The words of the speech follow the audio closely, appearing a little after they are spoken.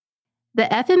The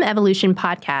FM Evolution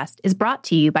podcast is brought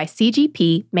to you by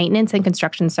CGP Maintenance and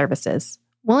Construction Services.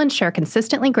 We'll ensure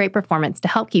consistently great performance to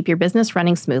help keep your business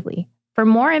running smoothly. For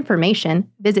more information,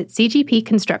 visit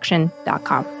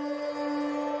cgpconstruction.com.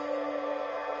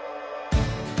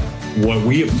 What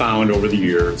we have found over the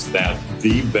years that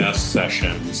the best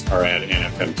sessions are at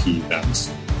NFMT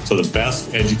events. So the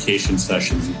best education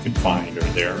sessions you can find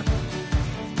are there.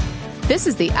 This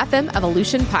is the FM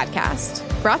Evolution podcast,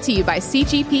 brought to you by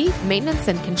CGP Maintenance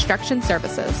and Construction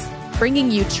Services, bringing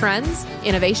you trends,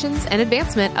 innovations, and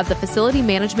advancement of the facility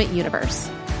management universe.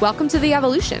 Welcome to the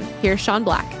Evolution. Here's Sean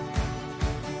Black.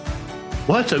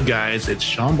 What's up, guys? It's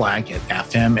Sean Black at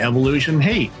FM Evolution.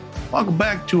 Hey, welcome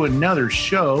back to another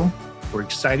show. We're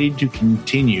excited to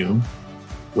continue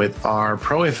with our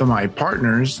Pro FMI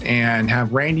partners and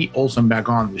have Randy Olson back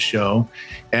on the show.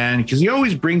 And because he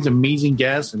always brings amazing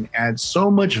guests and adds so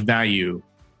much value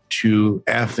to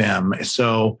FM.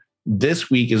 So this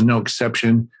week is no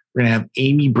exception. We're going to have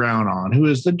Amy Brown on, who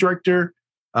is the Director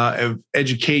of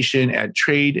Education at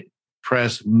Trade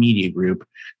Press Media Group.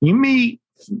 You may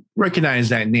recognize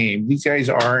that name. These guys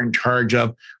are in charge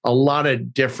of a lot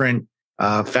of different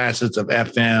facets of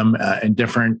FM and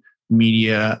different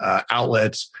media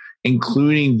outlets,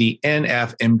 including the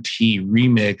NFMT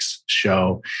Remix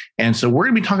show. And so we're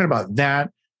going to be talking about that,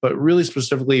 but really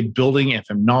specifically building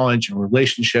FM knowledge and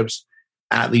relationships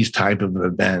at these type of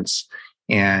events.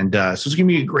 And so it's going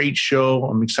to be a great show.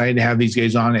 I'm excited to have these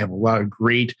guys on. They have a lot of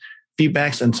great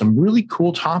feedbacks and some really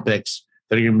cool topics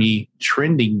that are going to be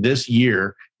trending this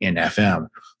year in FM.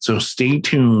 So stay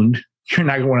tuned. You're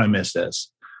not going to want to miss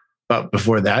this. But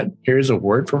before that, here's a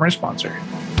word from our sponsor.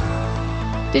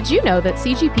 Did you know that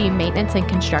CGP Maintenance and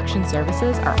Construction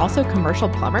Services are also commercial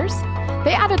plumbers?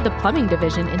 They added the plumbing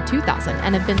division in 2000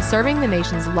 and have been serving the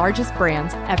nation's largest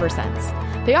brands ever since.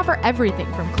 They offer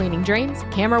everything from cleaning drains,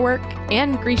 camera work,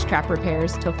 and grease trap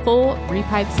repairs to full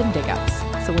repipes and dig-ups.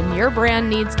 So when your brand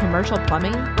needs commercial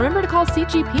plumbing, remember to call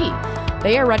CGP.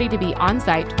 They are ready to be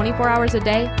on-site 24 hours a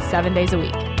day, 7 days a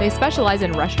week. They specialize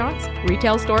in restaurants,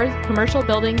 retail stores, commercial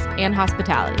buildings, and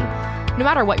hospitality. No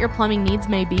matter what your plumbing needs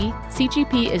may be,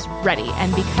 CGP is ready,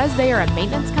 and because they are a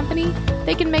maintenance company,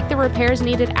 they can make the repairs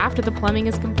needed after the plumbing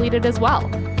is completed as well.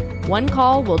 One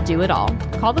call will do it all.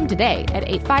 Call them today at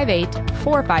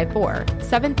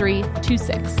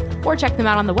 858-454-7326 or check them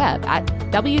out on the web at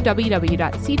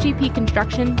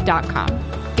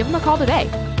www.cgpconstruction.com. Give them a call today.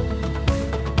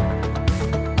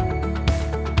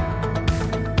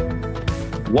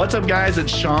 What's up, guys?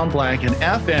 It's Sean Black and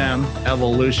FM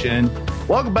Evolution.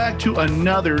 Welcome back to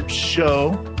another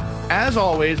show. As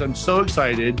always, I'm so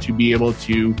excited to be able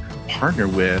to partner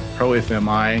with Pro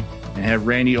FMI and have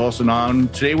Randy Olson on.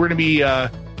 Today, we're going to be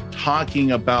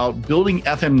talking about building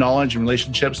FM knowledge and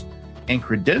relationships and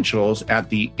credentials at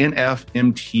the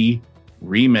NFMT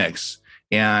Remix.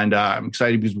 And I'm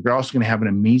excited because we're also going to have an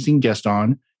amazing guest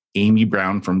on, Amy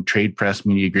Brown from Trade Press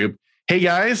Media Group. Hey,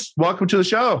 guys, welcome to the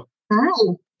show.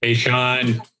 Hi. Hey,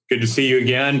 Sean. Good to see you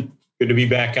again. Good to be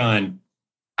back on.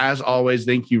 As always,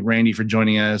 thank you, Randy, for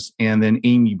joining us. And then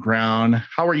Amy Brown,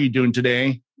 how are you doing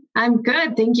today? I'm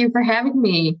good. Thank you for having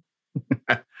me.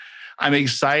 I'm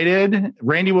excited.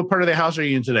 Randy, what part of the house are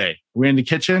you in today? We're in the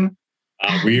kitchen?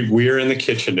 We are in the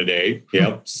kitchen today.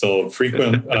 Yep. So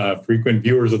frequent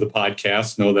viewers of the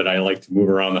podcast know that I like to move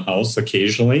around the house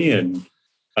occasionally and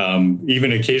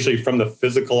even occasionally from the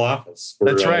physical office.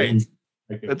 That's right.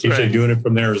 That's usually right. Doing it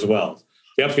from there as well.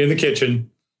 Yep, in the kitchen.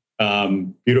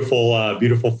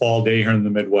 Beautiful fall day here in the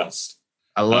Midwest.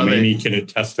 I love it. Amy can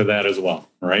attest to that as well,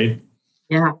 right?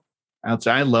 Yeah.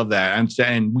 I love that. I'm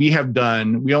saying we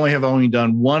only have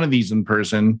done one of these in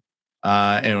person,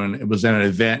 and it was at an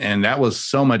event, and that was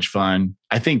so much fun.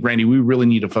 I think, Randy, we really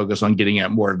need to focus on getting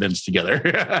at more events together.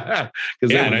 I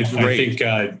think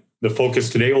the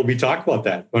focus today will be talk about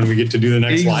that when we get to do the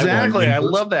next live one. Exactly. I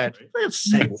love that. Let's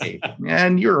segue.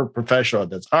 Man, you're a professional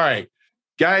at this. All right.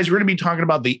 Guys, we're going to be talking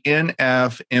about the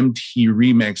NFMT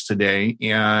Remix today.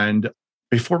 And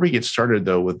before we get started,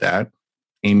 though, with that,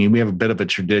 Amy, we have a bit of a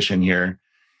tradition here.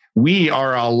 We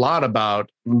are a lot about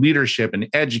leadership and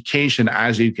education,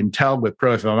 as you can tell, with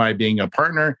Pro FMI being a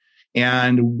partner.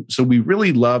 And so we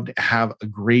really love to have a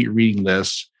great reading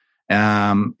list.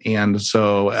 And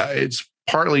so it's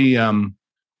partly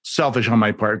selfish on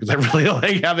my part because I really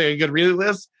like having a good reading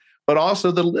list. But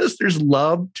also the listeners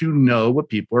love to know what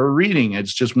people are reading.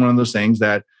 It's just one of those things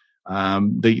that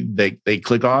they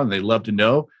click on and they love to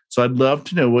know. So I'd love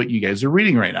to know what you guys are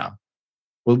reading right now.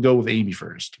 We'll go with Amy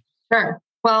first. Sure.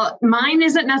 Well, mine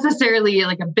isn't necessarily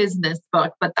like a business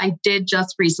book, but I did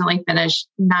just recently finish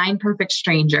 9 Perfect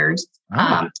Strangers.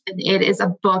 And it is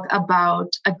a book about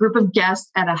a group of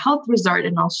guests at a health resort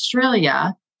in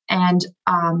Australia. And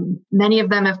many of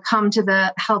them have come to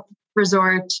the health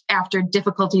resort after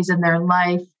difficulties in their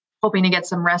life, hoping to get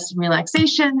some rest and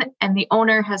relaxation. And the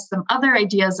owner has some other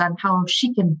ideas on how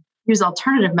she can use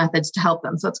alternative methods to help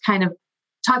them. So it's kind of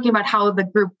talking about how the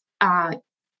group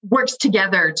works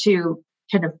together to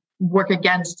kind of work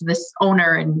against this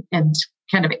owner and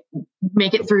kind of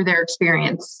make it through their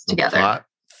experience together. The plot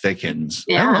thickens.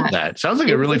 Yeah. I love that. Sounds like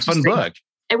a really fun book.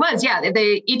 It was, yeah.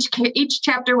 Each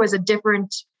chapter was a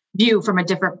different view from a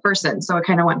different person. So it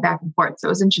kind of went back and forth. So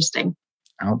it was interesting.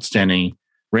 Outstanding.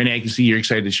 Randy, I can see you're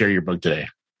excited to share your book today.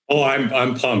 Oh,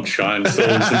 I'm pumped, Sean. So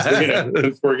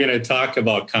since we're gonna talk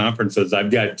about conferences,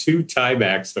 I've got 2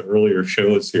 tiebacks to earlier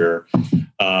shows here.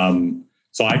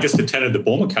 So I just attended the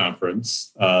BOMA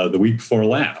conference the week before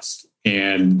last,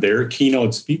 and their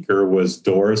keynote speaker was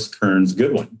Doris Kearns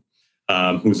Goodwin,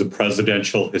 who's a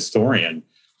presidential historian.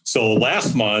 So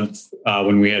last month,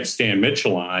 when we had Stan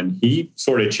Mitchell on, he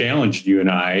sort of challenged you and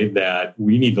I that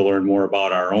we need to learn more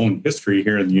about our own history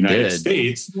here in the United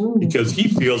States, because he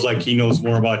feels like he knows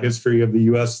more about history of the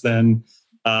U.S. than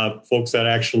folks that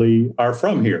actually are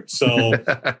from here. So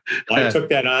I took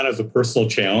that on as a personal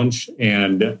challenge.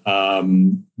 And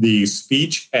the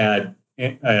speech at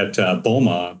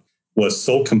BOMA was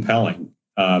so compelling.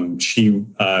 She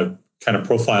kind of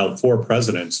profiled 4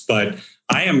 presidents, but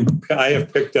I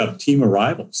have picked up Team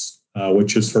Arrivals,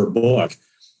 which is her book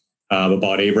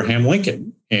about Abraham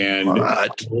Lincoln and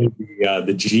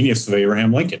the genius of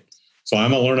Abraham Lincoln. So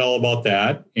I'm going to learn all about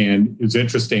that. And it's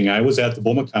interesting. I was at the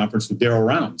BOMA conference with Daryl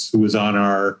Rounds, who was on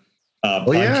our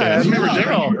podcast. Yeah, I remember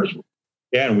Daryl.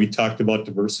 Yeah, and we talked about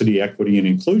diversity, equity, and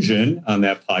inclusion on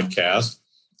that podcast.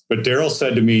 But Daryl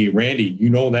said to me, Randy, you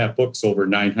know that book's over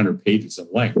 900 pages in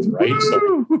length, right? So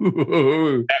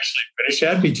actually finish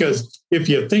that, because if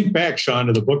you think back, Sean,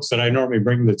 to the books that I normally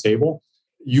bring to the table,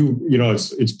 you know,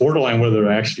 it's borderline whether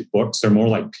they're actually books. They're more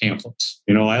like pamphlets.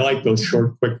 You know, I like those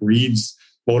short, quick reads,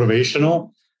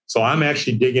 motivational. So I'm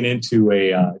actually digging into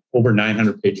a over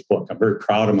 900 page book. I'm very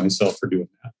proud of myself for doing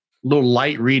that. A little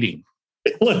light reading.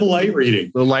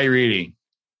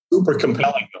 Super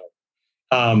compelling, though.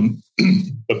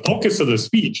 The focus of the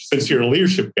speech, since you're a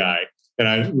leadership guy, and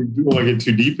I don't want to get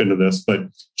too deep into this, but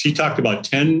she talked about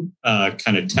 10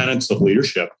 kind of tenets of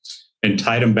leadership and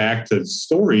tied them back to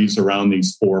stories around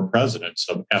these 4 presidents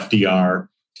of FDR,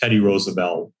 Teddy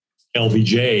Roosevelt,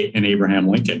 LBJ, and Abraham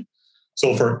Lincoln.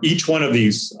 So for each one of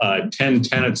these 10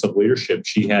 tenets of leadership,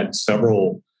 she had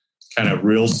several kind of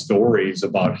real stories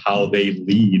about how they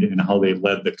lead and how they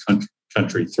led the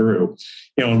country through.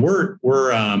 You know, and we're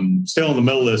still in the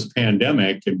middle of this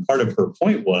pandemic, and part of her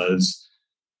point was,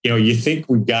 you know, you think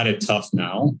we've got it tough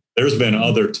now. There's been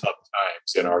other tough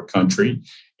times in our country,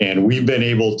 and we've been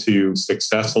able to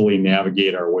successfully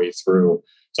navigate our way through.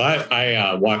 So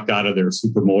I walked out of there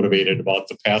super motivated about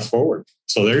the path forward.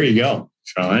 So there you go,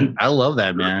 Sean. I love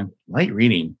that, man. Light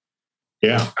reading.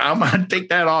 Yeah. I'm going to take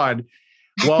that on.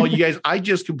 Well, you guys, I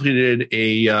just completed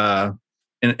an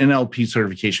NLP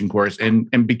certification course. And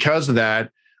because of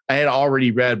that, I had already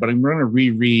read, but I'm going to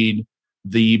reread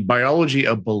The Biology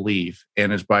of Belief,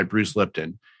 and it's by Bruce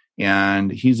Lipton.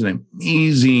 And he's an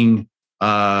amazing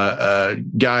guy.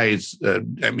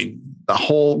 I mean, the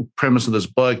whole premise of this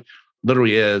book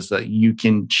literally is that you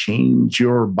can change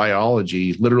your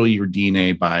biology, literally your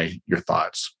DNA, by your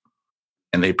thoughts.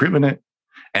 And they've proven it.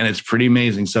 And it's pretty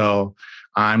amazing. So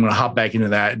I'm going to hop back into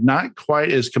that. Not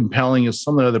quite as compelling as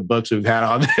some of the other books we've had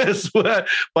on this,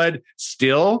 but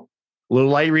still a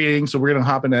little light reading. So we're going to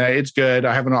hop into that. It's good.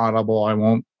 I have an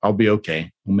Audible. I'll be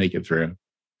okay. We'll make it through.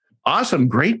 Awesome.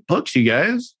 Great books, you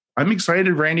guys. I'm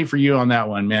excited, Randy, for you on that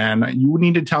one, man. You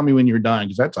need to tell me when you're done,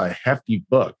 because that's a hefty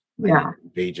book. Yeah.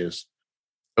 Pages.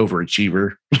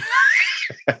 Overachiever.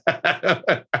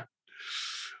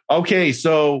 Okay.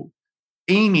 So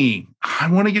Amy,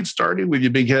 I want to get started with you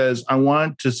because I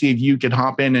want to see if you could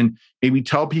hop in and maybe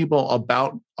tell people all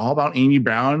about Amy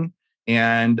Brown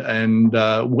and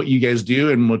what you guys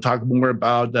do. And we'll talk more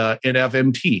about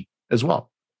NFMT as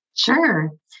well.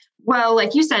 Sure. Well,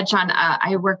 like you said, Sean,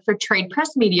 I work for Trade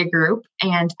Press Media Group,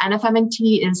 and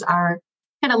NFMT is our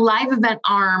kind of live event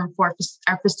arm for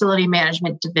our facility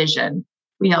management division.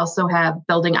 We also have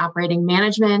building operating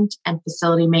management and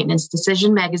facility maintenance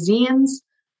decision magazines,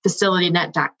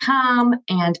 FacilityNet.com,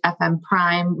 and FM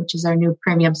Prime, which is our new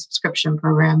premium subscription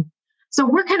program. So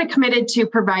we're kind of committed to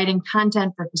providing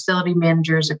content for facility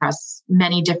managers across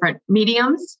many different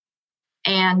mediums.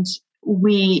 And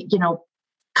we,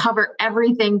 cover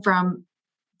everything from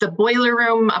the boiler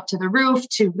room up to the roof,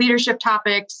 to leadership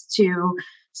topics, to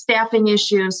staffing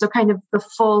issues. So kind of the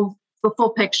full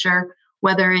picture,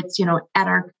 whether it's, at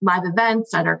our live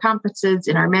events, at our conferences,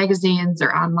 in our magazines,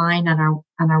 or online on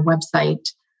our website.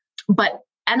 But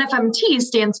NFMT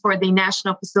stands for the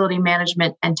National Facility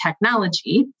Management and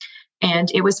Technology. And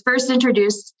it was first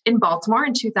introduced in Baltimore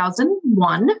in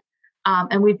 2001.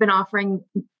 And we've been offering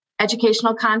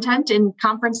educational content in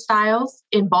conference styles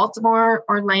in Baltimore,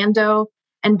 Orlando,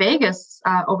 and Vegas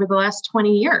over the last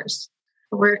 20 years.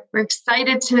 We're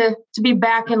excited to be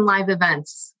back in live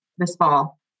events this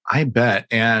fall. I bet.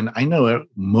 And I know that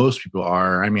most people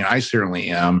are. I mean, I certainly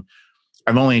am.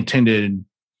 I've only attended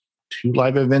 2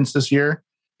 live events this year.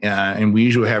 And we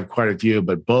usually have quite a few,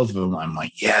 but both of them, I'm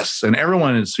like, yes. And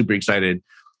everyone is super excited.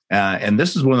 And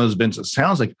this is one of those events that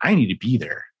sounds like I need to be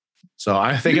there. So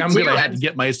I think I'm going to have to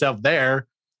get myself there.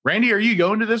 Randy, are you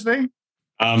going to this thing?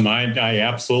 I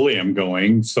absolutely am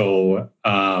going. So,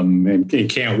 and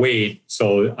can't wait.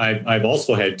 So I've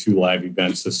also had 2 live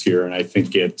events this year, and I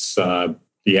think it's,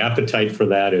 the appetite for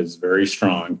that is very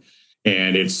strong,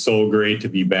 and it's so great to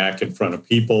be back in front of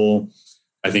people.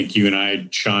 I think you and I,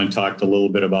 Sean, talked a little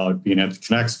bit about being at the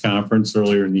Connects conference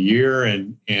earlier in the year,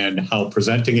 and how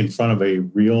presenting in front of a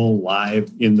real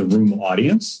live in the room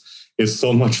audience is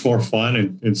so much more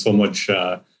fun and so much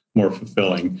more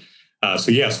fulfilling.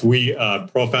 So yes, we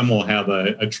ProFM will have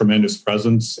a tremendous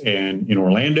presence in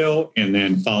Orlando, and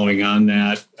then following on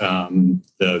that,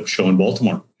 the show in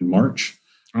Baltimore in March.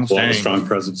 We'll have a strong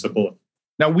presence at both.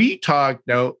 Now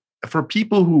for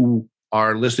people who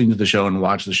are listening to the show and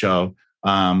watch the show,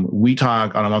 we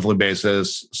talk on a monthly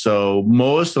basis. So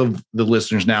most of the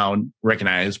listeners now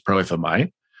recognize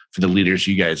ProFMI for the leaders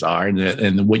you guys are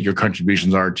and what your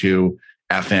contributions are to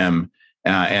FM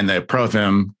and the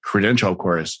ProFM credential, of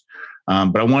course.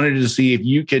 But I wanted to see if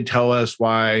you could tell us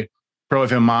why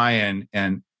ProFMI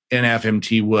and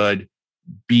NFMT would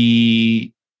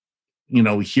be,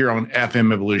 here on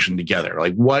FM Evolution together.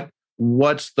 Like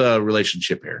what's the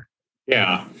relationship here?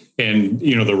 Yeah. And,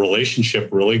 the relationship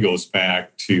really goes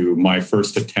back to my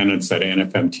first attendance at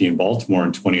NFMT in Baltimore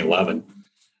in 2011.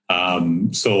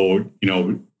 So,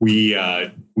 we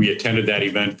attended that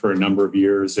event for a number of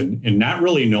years and not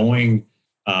really knowing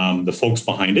the folks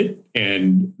behind it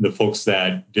and the folks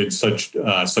that did such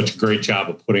a great job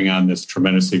of putting on this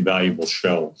tremendously valuable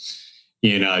show.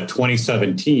 In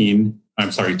 2016,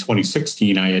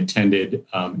 I attended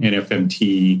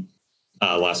NFMT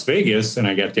Las Vegas, and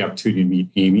I got the opportunity to meet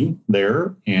Amy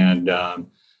there and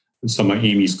some of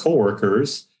Amy's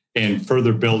coworkers and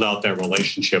further build out that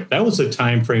relationship. That was a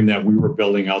time frame that we were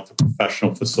building out the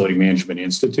Professional Facility Management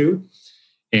Institute.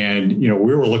 And, we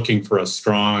were looking for a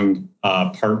strong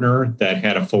partner that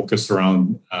had a focus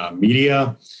around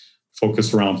media,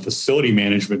 focus around facility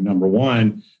management, number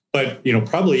one, but,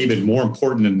 probably even more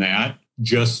important than that,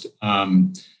 just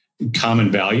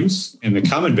common values and the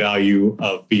common value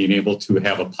of being able to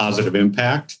have a positive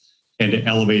impact and to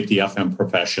elevate the FM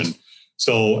profession.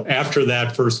 So after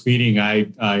that first meeting, I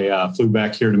flew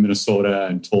back here to Minnesota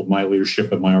and told my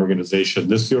leadership at my organization,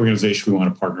 this is the organization we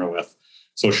want to partner with.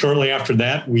 So shortly after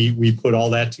that, we put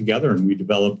all that together and we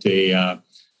developed a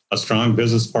strong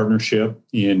business partnership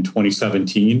in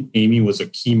 2017. Amy was a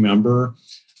key member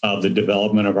of the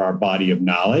development of our body of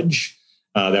knowledge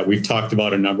that we've talked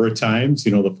about a number of times.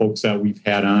 The folks that we've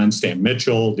had on, Stan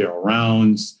Mitchell, Daryl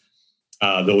Rounds,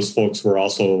 those folks were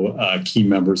also key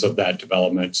members of that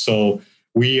development. So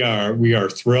we are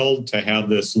thrilled to have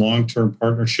this long-term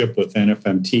partnership with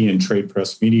NFMT and Trade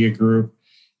Press Media Group.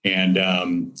 And,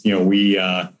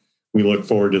 we look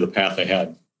forward to the path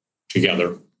ahead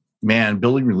together. Man,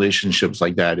 building relationships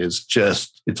like that is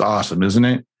it's awesome, isn't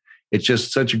it? It's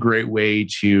just such a great way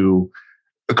to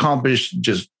accomplish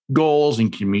just goals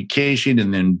and communication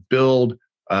and then build,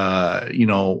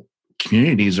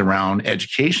 communities around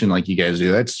education like you guys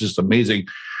do. That's just amazing.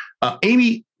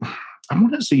 Amy, I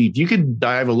want to see if you could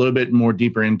dive a little bit more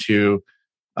deeper into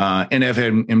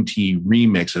NFMT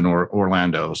Remix in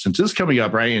Orlando, since it's coming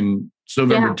up, right? And it's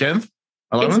November 10th,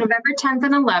 11th? It's November 10th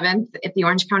and 11th at the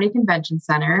Orange County Convention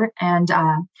Center. And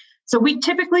so we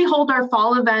typically hold our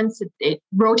fall events. It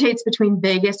rotates between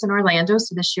Vegas and Orlando.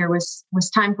 So this year was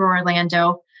time for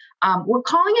Orlando. We're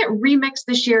calling it Remix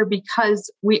this year because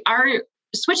we are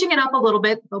switching it up a little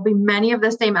bit. There'll be many of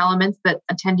the same elements that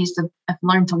attendees have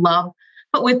learned to love,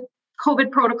 but with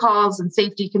COVID protocols and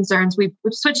safety concerns, we've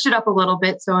switched it up a little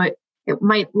bit, so it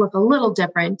might look a little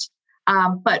different.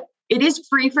 But it is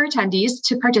free for attendees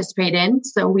to participate in,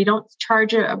 so we don't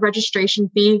charge a registration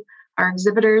fee. Our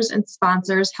exhibitors and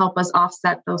sponsors help us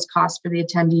offset those costs for the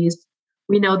attendees.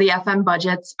 We know the FM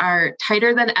budgets are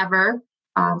tighter than ever.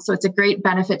 So it's a great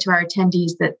benefit to our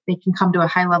attendees that they can come to a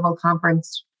high-level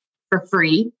conference for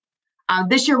free.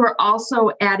 This year, we're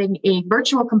also adding a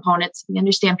virtual component. So we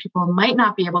understand people might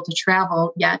not be able to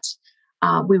travel yet.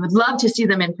 We would love to see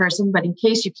them in person, but in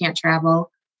case you can't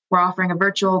travel, we're offering a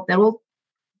virtual that will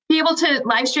be able to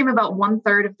live stream about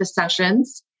 1/3 of the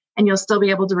sessions, and you'll still be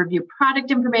able to review product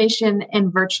information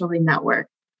and virtually network.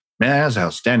 Man, that's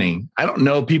outstanding. I don't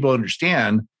know if people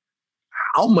understand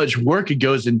how much work it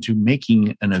goes into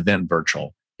making an event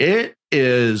virtual. It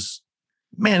is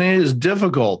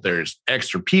difficult. There's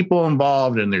extra people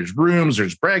involved, and there's rooms,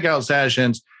 there's breakout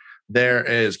sessions, there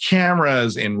is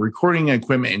cameras and recording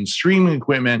equipment and streaming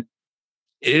equipment.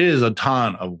 It is a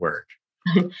ton of work.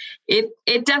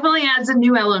 It definitely adds a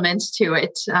new element to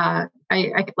it. I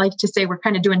like to say we're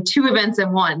kind of doing 2 events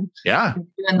in one. Yeah.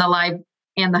 Doing the live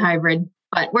and the hybrid.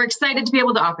 But we're excited to be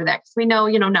able to offer that because we know,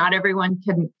 not everyone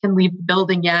can leave the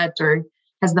building yet or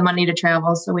has the money to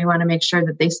travel. So we want to make sure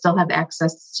that they still have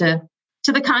access to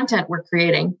the content we're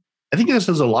creating. I think this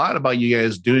says a lot about you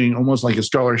guys doing almost like a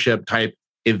scholarship type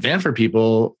event for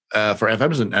people for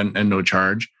FMs and no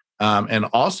charge. And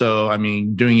also,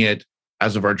 doing it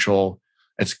as a virtual,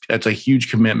 it's a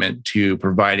huge commitment to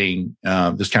providing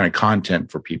this kind of content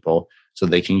for people so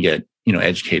they can get,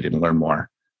 educated and learn more.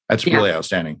 That's really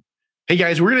outstanding. Hey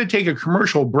guys, we're going to take a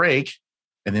commercial break.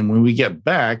 And then when we get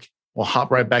back, we'll hop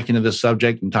right back into this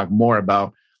subject and talk more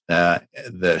about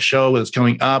the show that's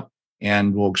coming up.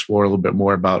 And we'll explore a little bit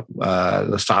more about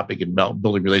this topic about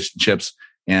building relationships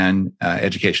and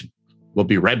education. We'll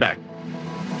be right back.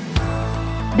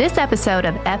 This episode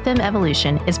of FM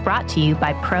Evolution is brought to you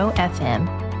by Pro FM.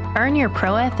 Earn your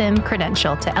Pro FM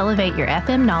credential to elevate your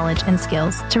FM knowledge and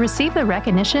skills to receive the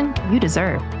recognition you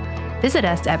deserve. Visit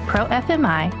us at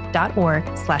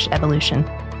profmi.org/evolution.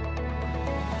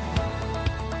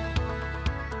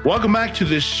 Welcome back to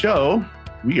this show.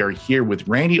 We are here with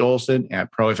Randy Olson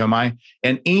at Pro FMI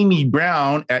and Amy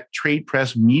Brown at Trade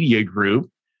Press Media Group.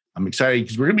 I'm excited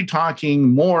because we're going to be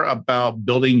talking more about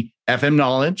building FM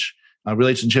knowledge,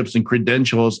 relationships, and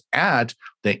credentials at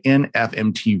the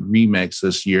NFMT Remix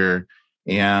this year.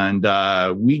 And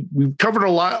we've covered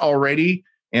a lot already.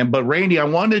 But Randy, I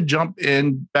wanted to jump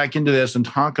back into this and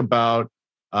talk about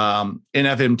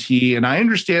NFMT. And I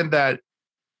understand that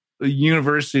the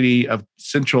University of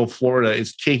Central Florida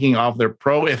is kicking off their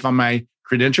Pro FMI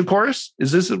credential course.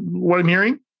 Is this what I'm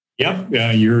hearing? Yep,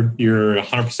 you're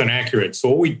 100% accurate. So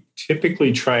what we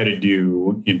typically try to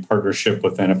do in partnership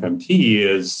with NFMT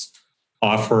is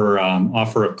offer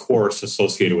a course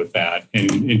associated with that,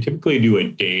 and typically do a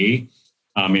day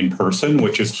in person,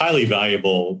 which is highly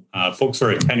valuable. Folks are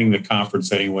attending the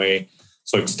conference anyway,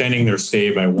 so extending their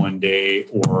stay by 1 day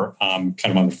or kind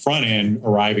of on the front end,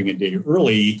 arriving a day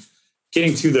early,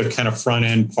 getting to the kind of front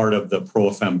end part of the Pro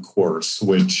FM course,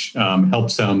 which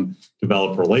helps them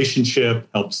develop relationship,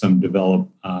 helps them develop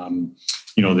the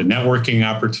networking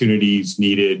opportunities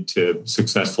needed to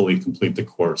successfully complete the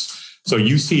course. So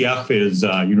UCF is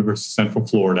University of Central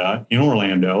Florida in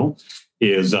Orlando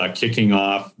is kicking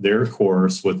off their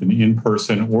course with an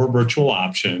in-person or virtual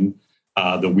option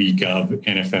the week of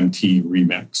NFMT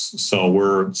Remix. So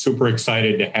we're super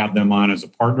excited to have them on as a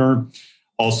partner.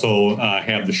 Also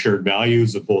have the shared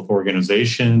values of both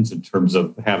organizations in terms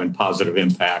of having positive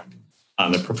impact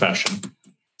on the profession.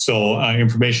 So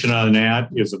information on that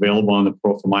is available on the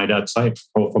profmi.org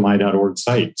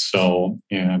site. So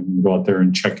and go out there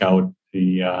and check out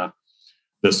the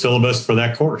syllabus for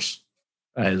that course.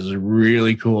 That is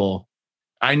really cool.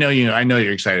 I know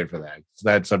you're excited for that.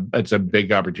 That's a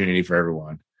big opportunity for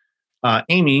everyone.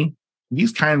 Amy,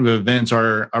 these kind of events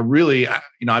are really,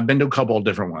 I've been to a couple of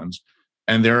different ones,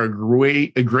 and they're a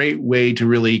great way to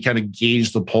really kind of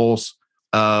gauge the pulse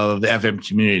of the FM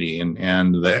community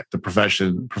and the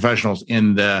professionals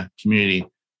in the community.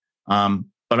 But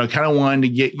I kind of wanted to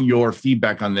get your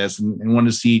feedback on this and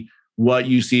wanted to see what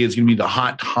you see is going to be the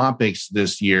hot topics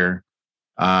this year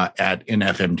at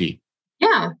NFMT.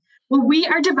 Yeah. Well, we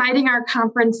are dividing our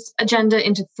conference agenda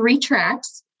into 3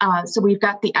 tracks. So we've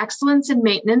got the excellence in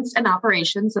maintenance and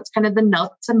operations. That's kind of the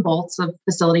nuts and bolts of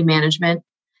facility management.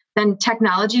 Then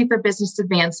technology for business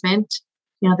advancement,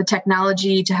 the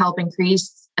technology to help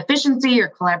increase efficiency or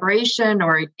collaboration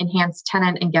or enhance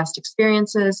tenant and guest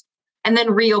experiences. And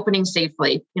then reopening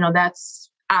safely. That's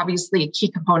obviously a key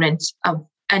component of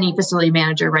any facility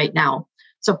manager right now.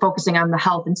 So focusing on the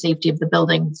health and safety of the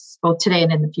buildings, both today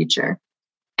and in the future.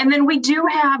 And then we do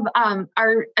have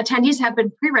our attendees have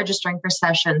been pre-registering for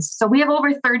sessions. So we have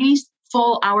over 30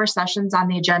 full hour sessions on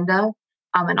the agenda.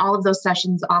 And all of those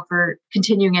sessions offer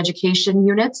continuing education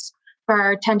units for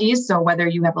our attendees. So whether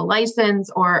you have a license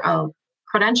or a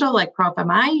credential like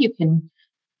ProFMI, you can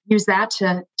use that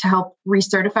to help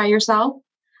recertify yourself.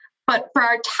 But for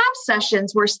our top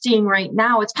sessions we're seeing right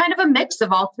now, it's kind of a mix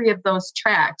of all three of those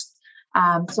tracks.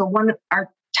 So our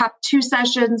top two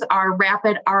sessions are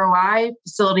rapid ROI,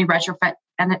 facility retrofit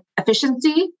and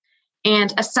efficiency,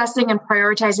 and assessing and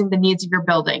prioritizing the needs of your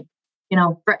building.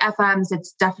 For FMs,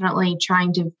 it's definitely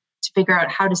trying to figure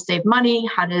out how to save money,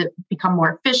 how to become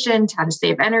more efficient, how to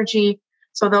save energy.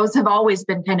 So those have always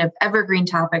been kind of evergreen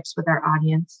topics with our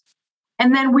audience.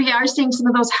 And then we are seeing some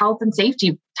of those health and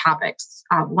safety topics.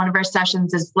 One of our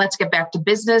sessions is Let's Get Back to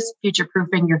Business,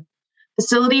 future-proofing your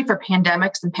facility for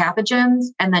pandemics and pathogens,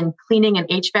 and then cleaning and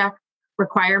HVAC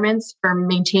requirements for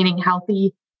maintaining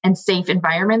healthy and safe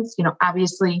environments.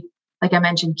 Obviously, like I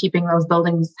mentioned, keeping those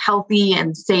buildings healthy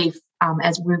and safe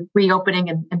as we're reopening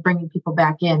and bringing people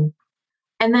back in.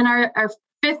 And then our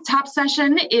fifth top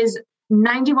session is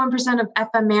 91% of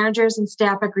FM managers and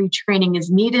staff agree training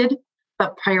is needed,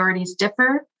 but priorities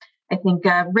differ. I think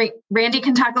Randy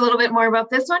can talk a little bit more about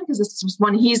this one because this is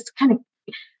one he's kind of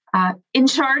in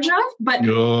charge of. But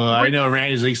I know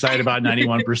Randy's excited about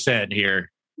 91%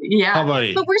 here. Yeah,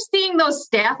 but we're seeing those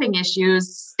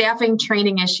staffing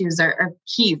training issues are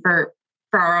key for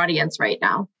our audience right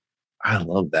now. I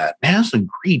love that. Man, some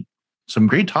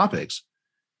great topics.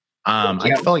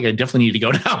 I feel like I definitely need to go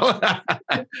now.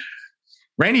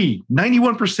 Randy,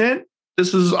 91%.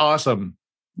 This is awesome.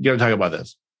 You got to talk about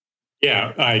this.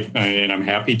 Yeah, and I'm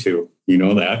happy to. You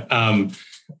know that.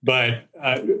 But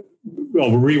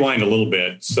I'll rewind a little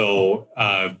bit. So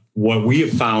what we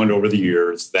have found over the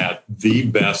years that the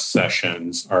best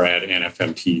sessions are at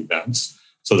NFMT events.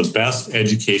 So the best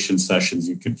education sessions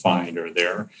you can find are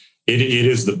there. It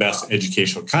is the best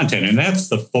educational content, and that's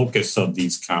the focus of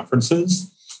these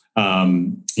conferences.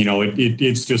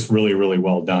 It's just really, really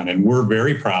well done, and we're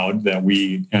very proud that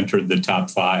we entered the top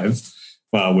 5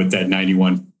 with that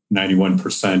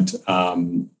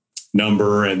 91%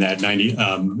 number, and that 90.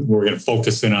 We're going to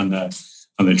focus in on the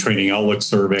Training Outlook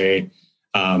survey.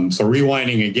 So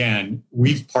rewinding again,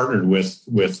 we've partnered with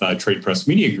Trade Press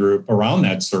Media Group around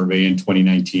that survey in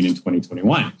 2019 and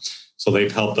 2021. So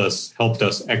they've helped us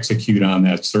execute on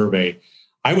that survey.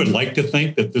 I would like to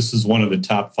think that this is one of the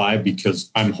top 5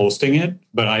 because I'm hosting it,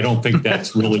 but I don't think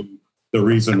that's really the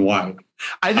reason why.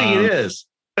 I think it is.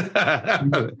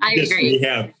 I agree.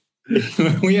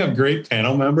 We have great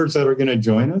panel members that are going to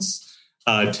join us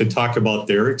to talk about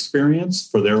their experience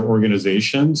for their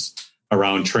organizations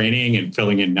around training and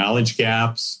filling in knowledge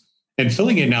gaps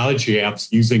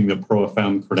using the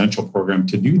ProFM credential program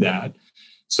to do that.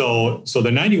 So the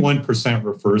 91%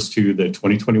 refers to the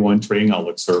 2021 Training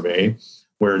Outlook survey,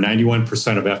 where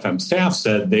 91% of FM staff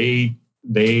said they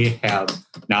have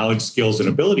knowledge, skills, and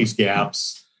abilities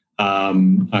gaps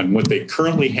on what they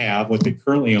currently have, what they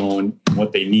currently own, and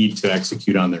what they need to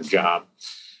execute on their job.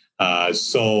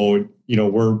 So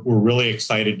we're really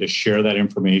excited to share that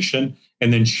information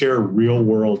and then share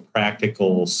real-world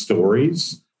practical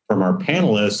stories from our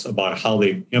panelists about how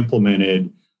they've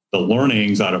implemented the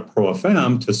learnings out of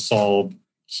ProFM to solve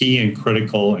key and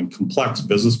critical and complex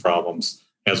business problems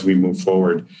as we move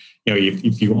forward.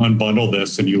 If you unbundle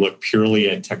this and you look purely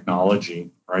at technology,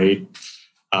 right?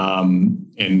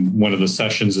 And one of the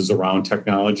sessions is around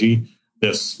technology.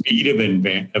 The speed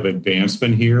of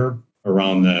advancement here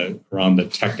around the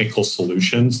technical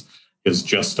solutions is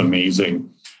just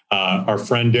amazing. Our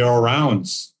friend Daryl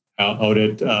Rounds out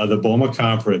at the BOMA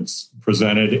conference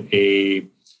presented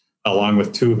along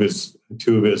with two of his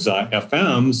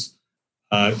FMs,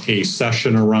 a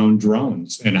session around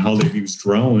drones and how they've used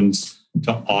drones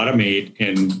to automate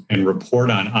and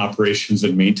report on operations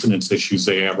and maintenance issues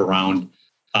they have around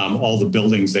all the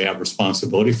buildings they have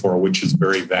responsibility for, which is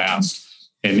very vast,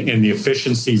 and the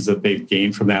efficiencies that they've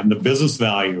gained from that and the business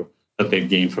value that they've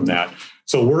gained from that.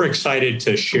 So we're excited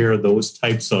to share those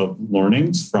types of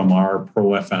learnings from our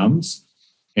ProFMs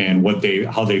and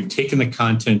how they've taken the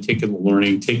content, taken the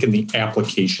learning, taken the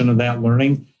application of that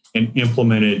learning and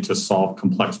implemented to solve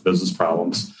complex business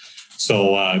problems.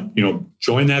 So,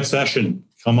 join that session.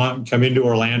 Come into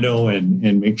Orlando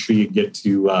and make sure you get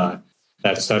to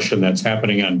that session that's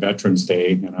happening on Veterans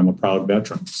Day. And I'm a proud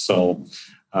veteran. So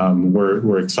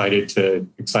we're excited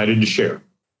to share.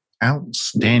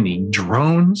 Outstanding.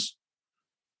 Drones?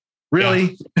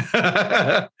 Really?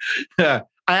 Yeah.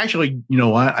 I actually, you know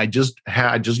what? I just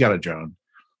got a drone.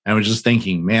 I was just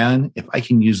thinking, man, if I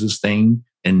can use this thing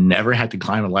and never have to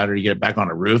climb a ladder to get it back on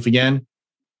a roof again,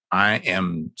 I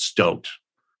am stoked.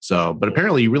 So, but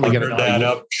apparently you really got to set that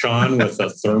up, Sean, with a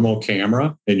thermal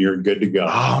camera and you're good to go.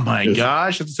 Oh my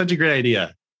gosh. That's such a great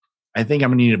idea. I think I'm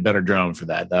gonna need a better drone for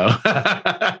that, though.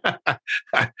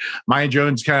 My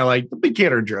drone's kind of like the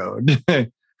beginner drone.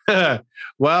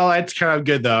 Well, that's kind of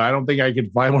good though. I don't think I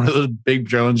could find one of those big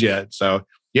drones yet. So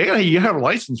yeah, you have a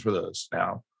license for those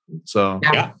now. So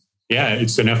yeah,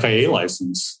 it's an FAA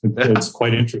license. It's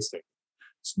quite interesting.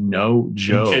 It's no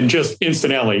joke. And just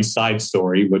incidentally, side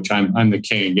story, which I'm the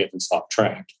king getting us off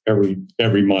track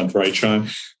every month, right, Sean?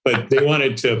 But they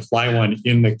wanted to fly one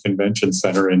in the convention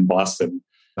center in Boston.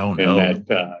 Oh no, and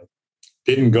that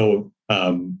didn't go.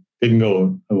 They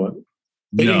didn't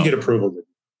get approval.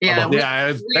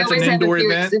 That's an indoor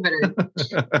event.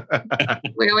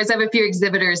 We always have a few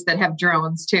exhibitors that have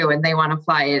drones too, and they want to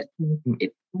fly it.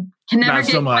 It can never Not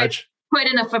get so much. quite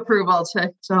enough approval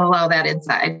to allow that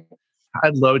inside.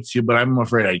 I'd love to, but I'm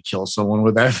afraid I'd kill someone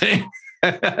with that thing.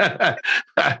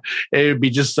 It would be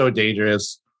just so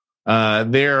dangerous.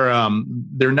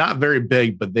 They're not very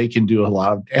big, but they can do a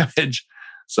lot of damage.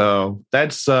 So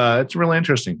that's really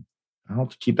interesting. I'll have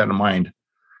to keep that in mind.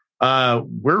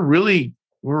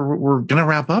 We're gonna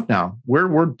wrap up now.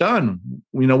 We're done.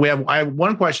 I have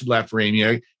one question left for Amy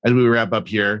as we wrap up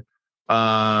here.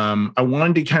 I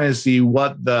wanted to kind of see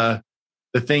what the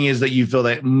thing is that you feel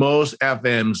that most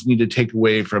FMs need to take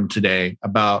away from today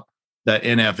about the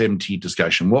NFMT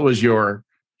discussion. What was your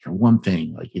one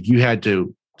thing? Like if you had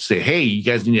to say, hey, you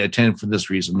guys need to attend for this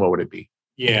reason, what would it be?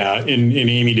 Yeah, and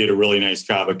Amy did a really nice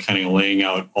job of kind of laying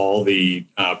out all the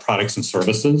products and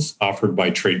services offered by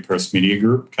Trade Press Media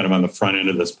Group, kind of on the front end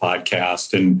of this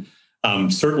podcast, and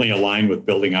certainly aligned with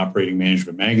Building Operating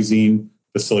Management Magazine,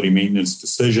 Facility Maintenance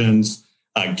Decisions,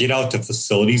 get out to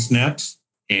FacilitiesNet,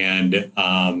 and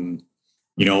and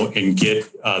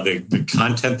get the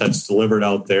content that's delivered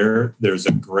out there. There's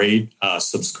a great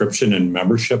subscription and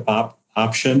membership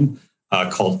option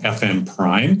called FM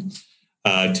Prime.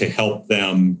 To help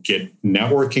them get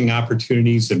networking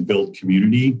opportunities and build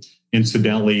community.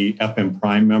 Incidentally, FM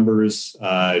Prime members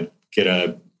get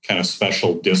a kind of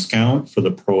special discount for the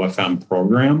Pro FM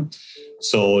program.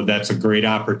 So that's a great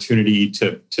opportunity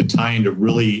to tie into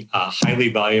really highly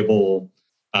valuable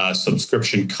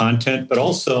subscription content, but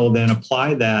also then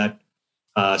apply that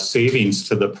savings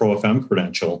to the Pro FM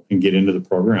credential and get into the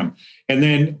program. And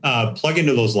then plug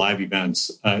into those live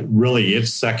events. Really,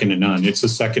 it's second to none. It's a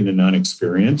second to none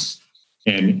experience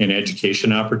and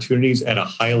education opportunities at a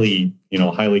highly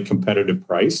competitive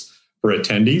price for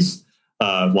attendees,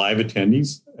 live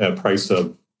attendees, a price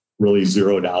of really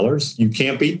 $0. You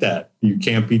can't beat that. You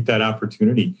can't beat that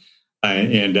opportunity.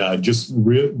 Just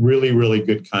really, really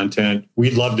good content.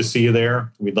 We'd love to see you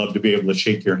there. We'd love to be able to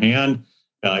shake your hand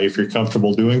if you're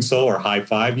comfortable doing so, or high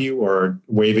five you, or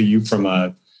wave at you from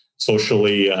a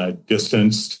socially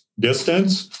distanced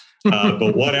distance,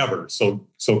 but whatever. So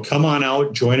come on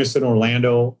out, join us in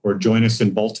Orlando or join us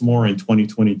in Baltimore in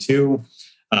 2022.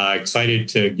 Excited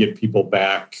to get people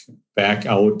back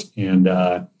out and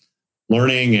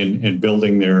learning and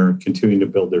continuing to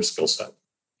build their skill set.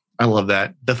 I love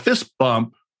that. The fist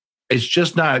bump is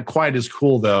just not quite as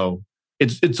cool though.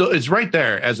 It's right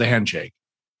there as a handshake.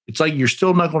 It's like you're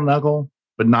still knuckle,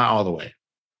 but not all the way.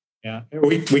 Yeah,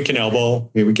 we can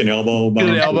elbow. We can elbow. Get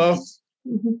an elbow.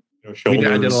 Shoulders.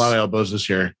 I did a lot of elbows this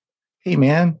year. Hey,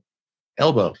 man,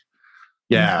 elbow.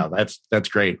 Yeah, that's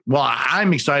great. Well,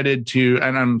 I'm excited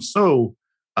and I'm so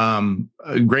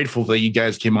grateful that you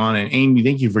guys came on. And Amy,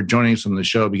 thank you for joining us on the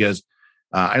show because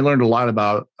I learned a lot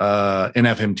about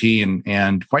NFMT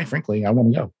and quite frankly, I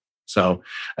want to go. So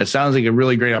it sounds like a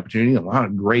really great opportunity. A lot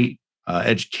of great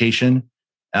education.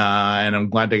 And I'm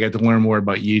glad I got to learn more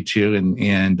about you too,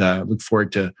 and look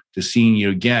forward to seeing you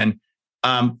again.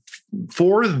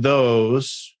 For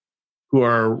those who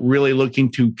are really looking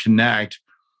to connect,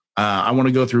 I want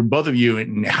to go through both of you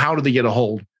and how do they get a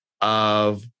hold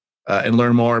of and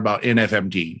learn more about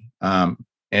NFMT and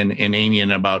Amy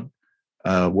and about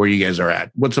where you guys are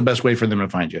at. What's the best way for them to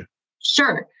find you?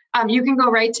 Sure. You can go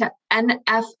right to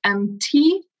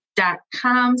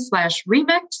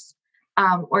nfmt.com/remix.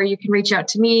 Or you can reach out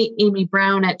to me, Amy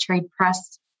Brown at Trade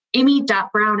Press,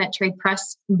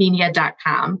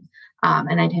 amy.brown@tradepressmedia.com.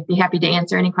 And I'd be happy to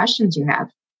answer any questions you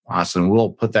have. Awesome. We'll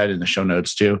put that in the show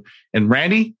notes too. And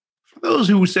Randy, for those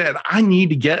who said, I need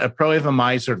to get a Pro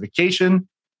FMI certification,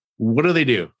 what do they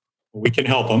do? We can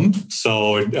help them.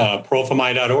 So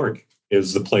profmi.org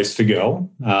is the place to go.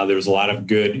 There's a lot of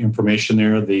good information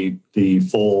there. The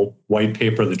full white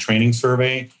paper, the training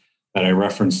survey that I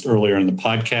referenced earlier in the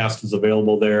podcast is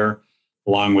available there,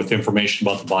 along with information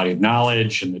about the body of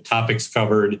knowledge and the topics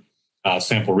covered,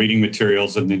 sample reading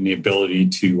materials, and then the ability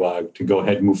to go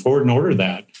ahead and move forward and order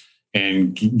that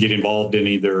and get involved in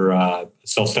either a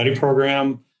self-study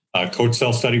program, coach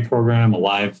self-study program, a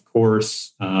live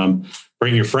course.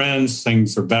 Bring your friends.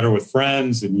 Things are better with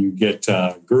friends, and you get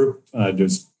group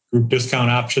discount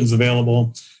options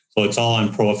available. So it's all on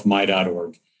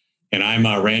profmi.org. And I'm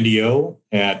Randy O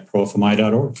at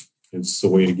profmi.org. It's the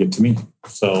way to get to me.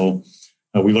 So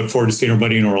we look forward to seeing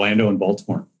everybody in Orlando and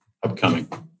Baltimore upcoming.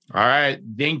 All right.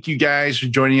 Thank you guys for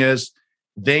joining us.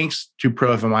 Thanks to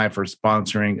ProFMI for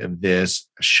sponsoring this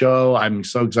show. I'm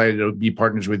so excited to be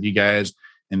partners with you guys.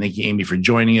 And thank you, Amy, for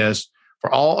joining us.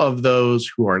 For all of those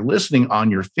who are listening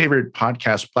on your favorite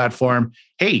podcast platform,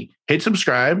 hey, hit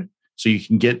subscribe so you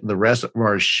can get the rest of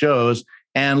our shows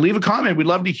and leave a comment. We'd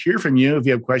love to hear from you. If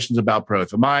you have questions about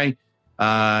ProFMI,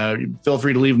 feel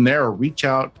free to leave them there or reach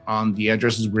out on the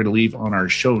addresses we're going to leave on our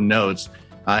show notes.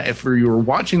 If you're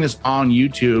watching this on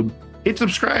YouTube, hit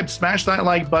subscribe, smash that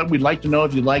like button. We'd like to know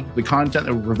if you like the content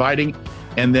that we're providing.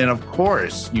 And then, of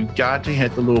course, you got to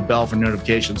hit the little bell for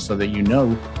notifications so that you know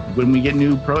when we get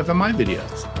new ProFMI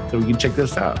videos so we can check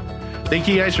this out. Thank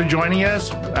you guys for joining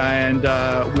us, and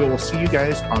we will see you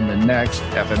guys on the next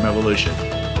FM Evolution.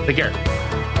 Take care.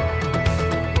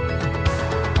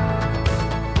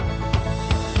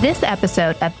 This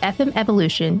episode of FM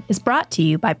Evolution is brought to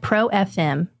you by Pro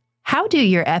FM. How do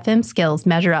your FM skills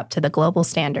measure up to the global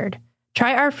standard?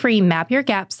 Try our free Map Your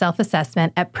Gap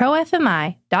self-assessment at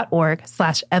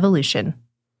profmi.org/evolution.